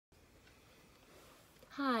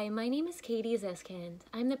Hi, my name is Katie Ziskind.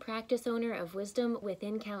 I'm the practice owner of Wisdom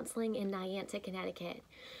Within Counseling in Niantic, Connecticut,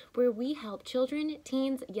 where we help children,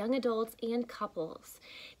 teens, young adults, and couples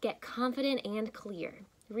get confident and clear.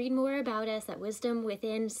 Read more about us at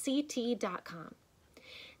wisdomwithinct.com.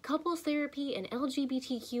 Couples therapy and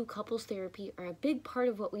LGBTQ couples therapy are a big part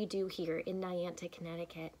of what we do here in Niantic,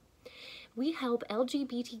 Connecticut. We help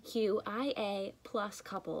LGBTQIA plus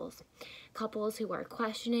couples who are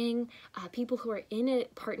questioning, people who are in a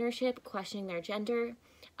partnership, questioning their gender,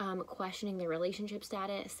 questioning their relationship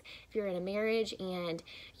status. If you're in a marriage and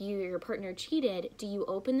your partner cheated, do you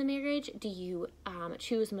open the marriage? Do you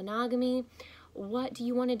choose monogamy? What do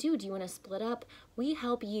you want to do? Do you want to split up? We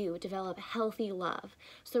help you develop healthy love.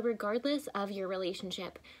 So regardless of your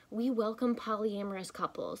relationship, we welcome polyamorous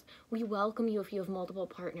couples. We welcome you if you have multiple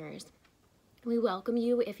partners. We welcome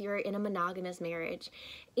you if you're in a monogamous marriage.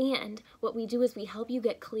 And what we do is we help you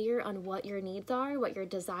get clear on what your needs are, what your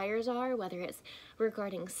desires are, whether it's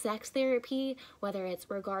regarding sex therapy, whether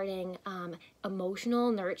it's regarding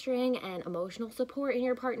emotional nurturing and emotional support in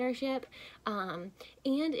your partnership. And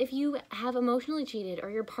if you have emotionally cheated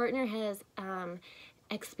or your partner has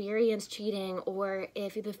experienced cheating, or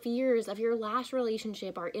if the fears of your last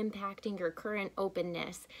relationship are impacting your current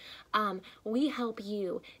openness, we help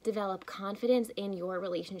you develop confidence in your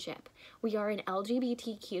relationship. We are an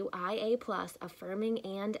LGBTQIA plus affirming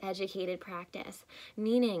and educated practice,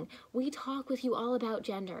 meaning we talk with you all about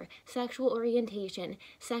gender, sexual orientation,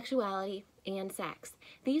 sexuality, and sex.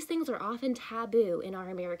 These things are often taboo in our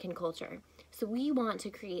American culture. So we want to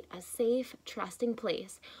create a safe, trusting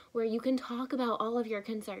place where you can talk about all of your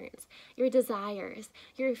concerns, your desires,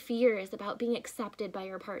 your fears about being accepted by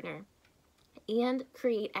your partner, and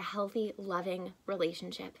create a healthy, loving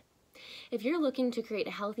relationship. If you're looking to create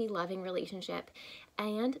a healthy, loving relationship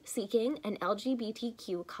and seeking an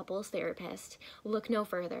LGBTQ couples therapist, look no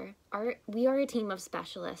further. We are a team of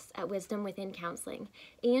specialists at Wisdom Within Counseling,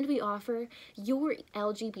 and we offer your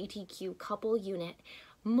LGBTQ couple unit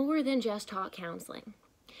more than just talk counseling.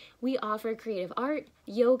 We offer creative art,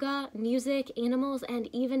 yoga, music, animals, and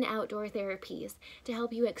even outdoor therapies to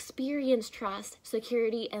help you experience trust,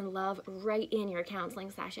 security, and love right in your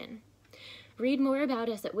counseling session. Read more about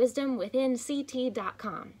us at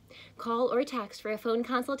wisdomwithinct.com. Call or text for a phone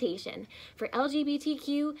consultation for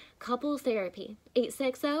LGBTQ couples therapy,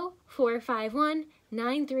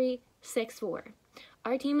 860-451-9364.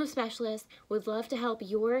 Our team of specialists would love to help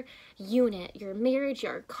your unit, your marriage,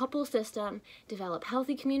 your couple system develop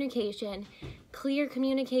healthy communication, clear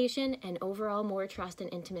communication, and overall more trust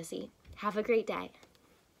and intimacy. Have a great day.